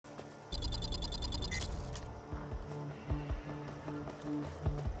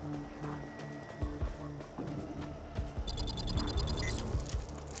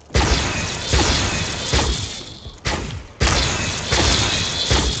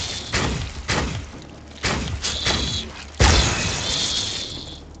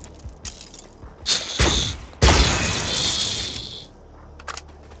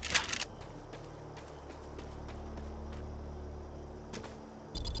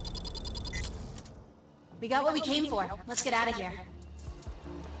We got what we came for. Let's get out of here.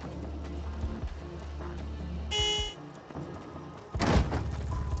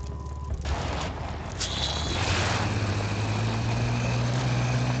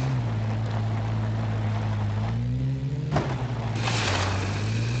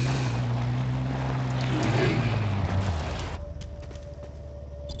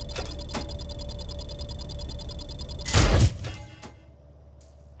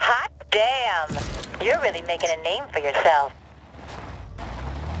 Hot damn! You're really making a name for yourself.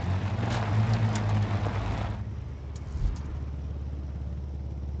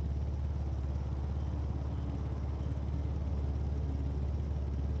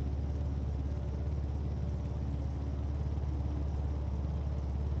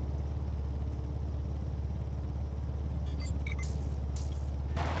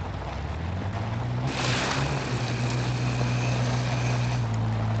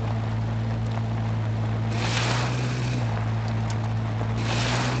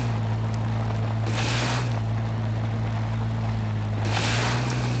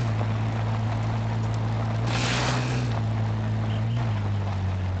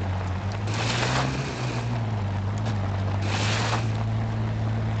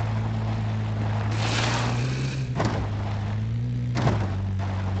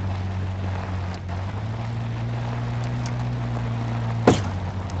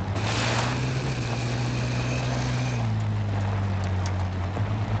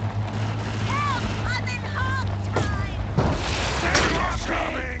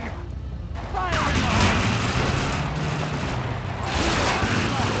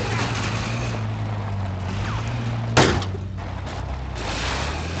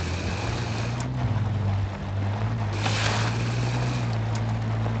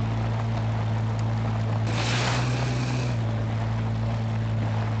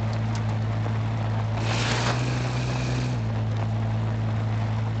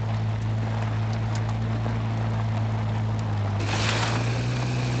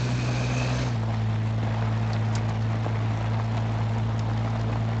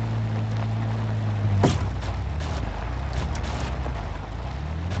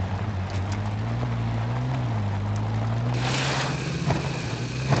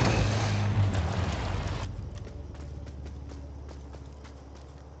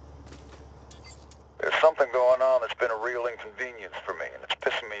 There's something going on that's been a real inconvenience for me, and it's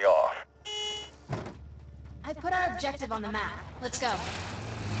pissing me off. I put our objective on the map. Let's go.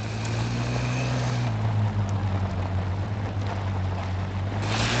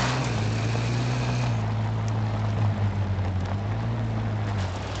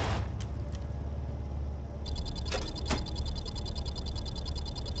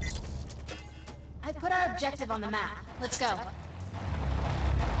 I put our objective on the map. Let's go.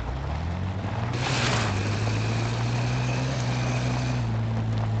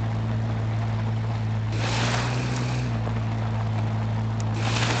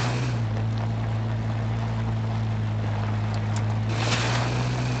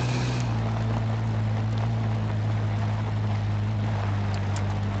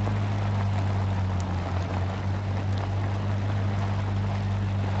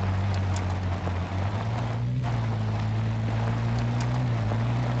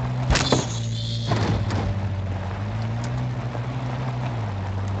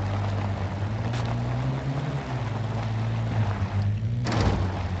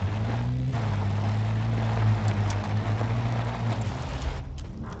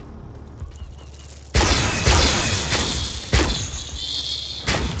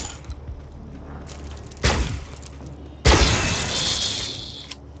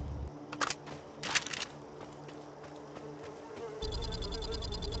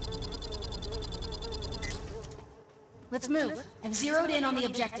 Let's move. I've zeroed in on the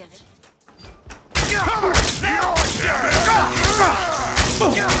objective.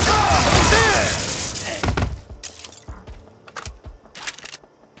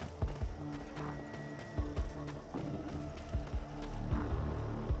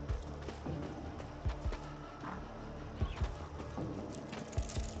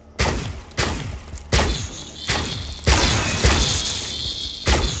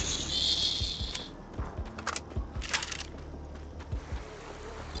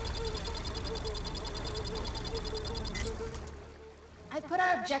 I put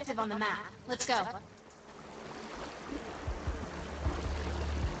our objective on the map. Let's go.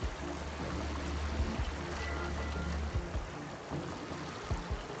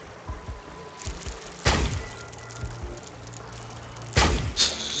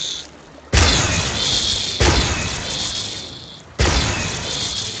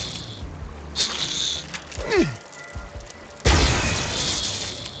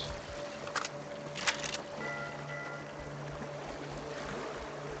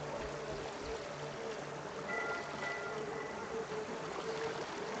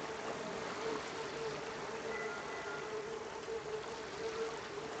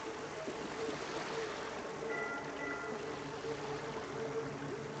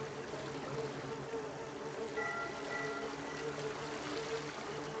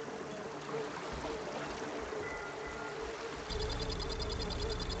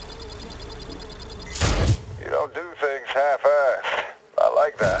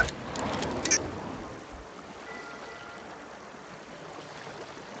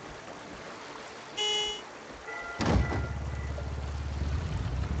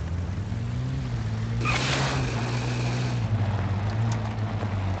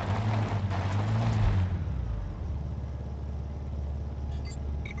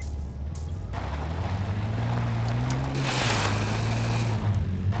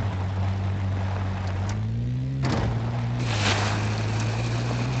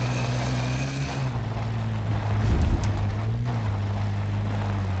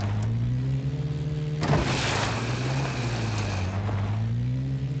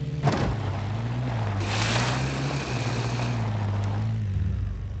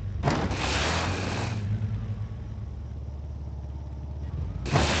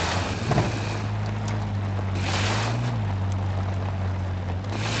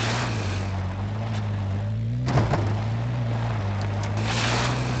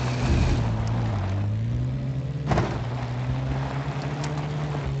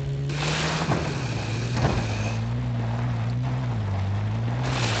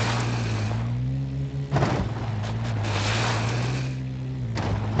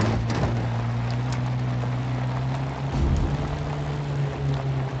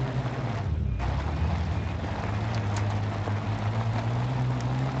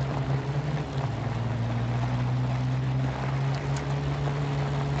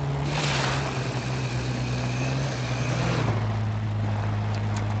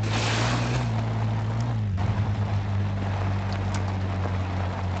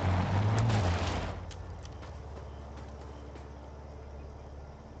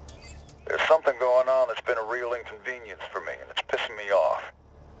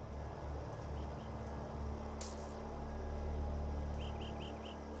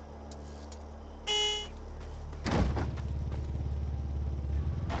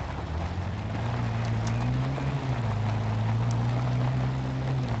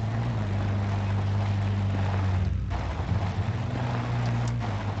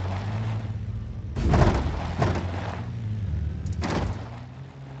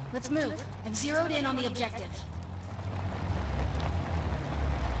 Let's move. I've zeroed in on the objective.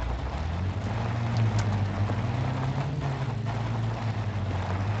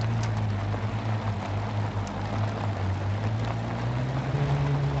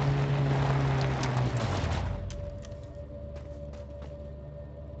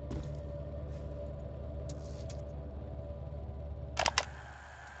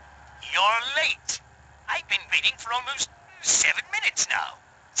 You're late. I've been waiting for almost 7 minutes now.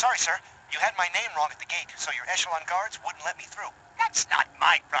 Sorry, sir. You had my name wrong at the gate, so your echelon guards wouldn't let me through. That's not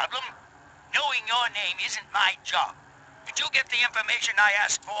my problem. Knowing your name isn't my job. Did you get the information I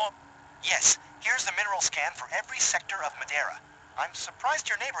asked for? Yes, here's the mineral scan for every sector of Madeira. I'm surprised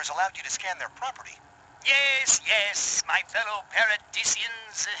your neighbors allowed you to scan their property. Yes, yes, my fellow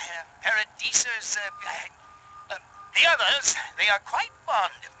paradisians, paradisers, the others, they are quite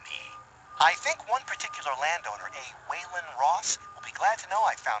fond of me. I think one particular landowner, a Waylon Ross, will be glad to know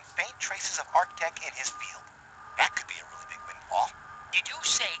I found faint traces of Arctech in his field. That could be a really big windfall. Did you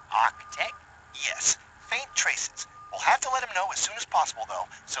say architect? Yes, faint traces. We'll have to let him know as soon as possible, though,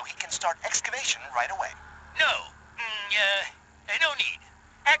 so he can start excavation right away. No, no need.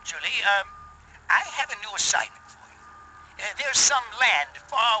 Actually, I have a new assignment for you. There's some land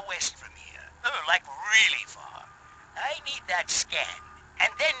far west from here. Oh, like really far. I need that scanned,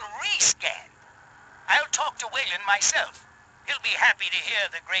 and then re-scanned. I'll talk to Waylon myself. He'll be happy to hear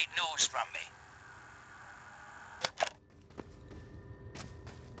the great news from me.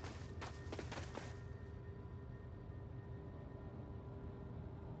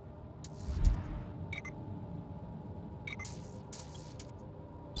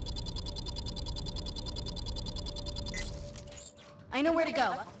 I know where to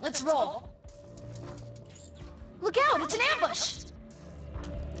go. Let's roll. Look out, it's an ambush!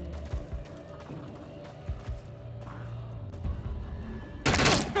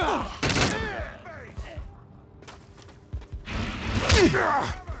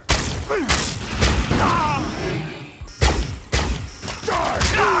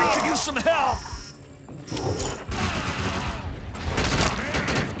 I could use some help!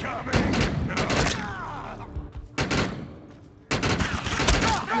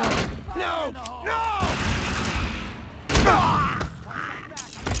 No! No!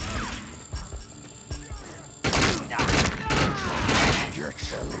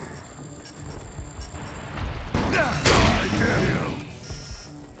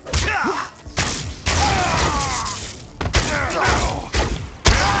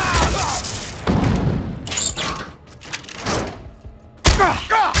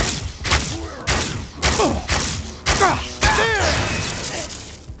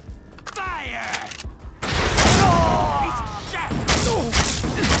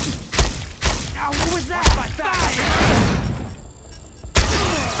 What was that?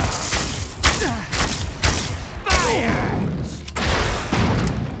 Fire!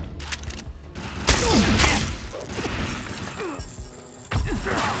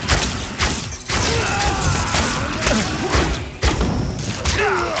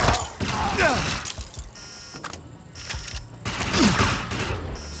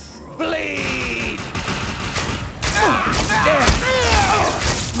 Bleed!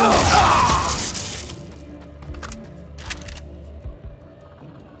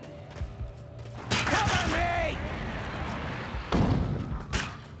 Cover me!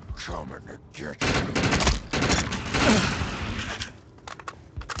 Coming to get you.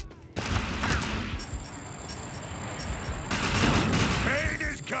 Pain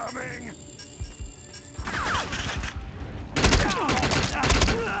is coming!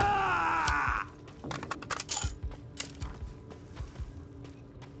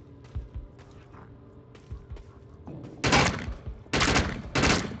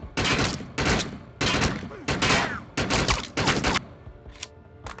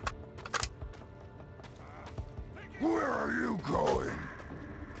 Where are you going?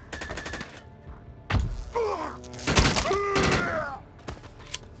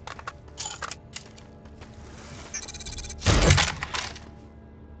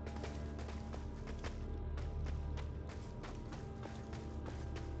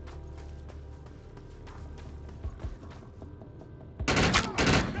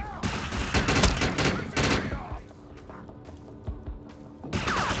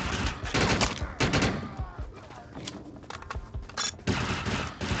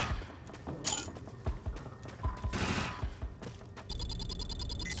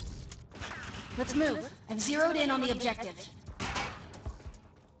 Let's move. I've zeroed in on the objective.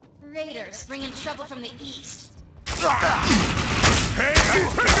 Raiders bringing trouble from the east. Hey, you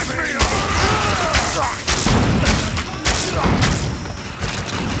pissing me off!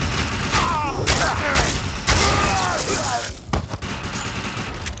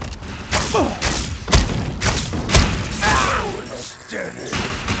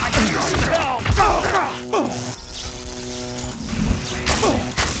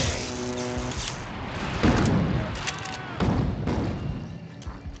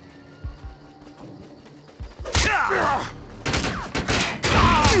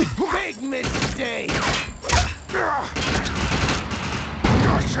 Big mistake!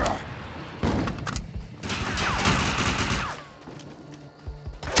 Gotcha!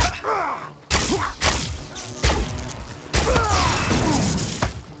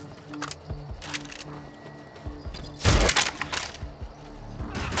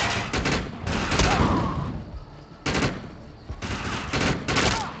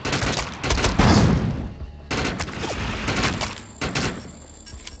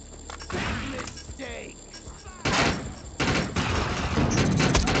 Mistake!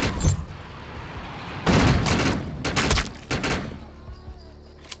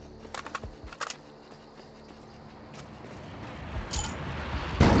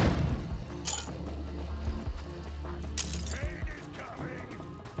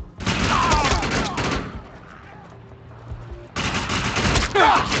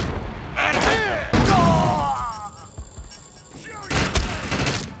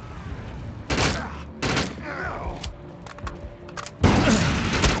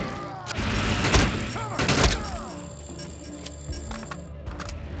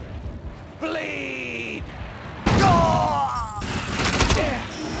 Please!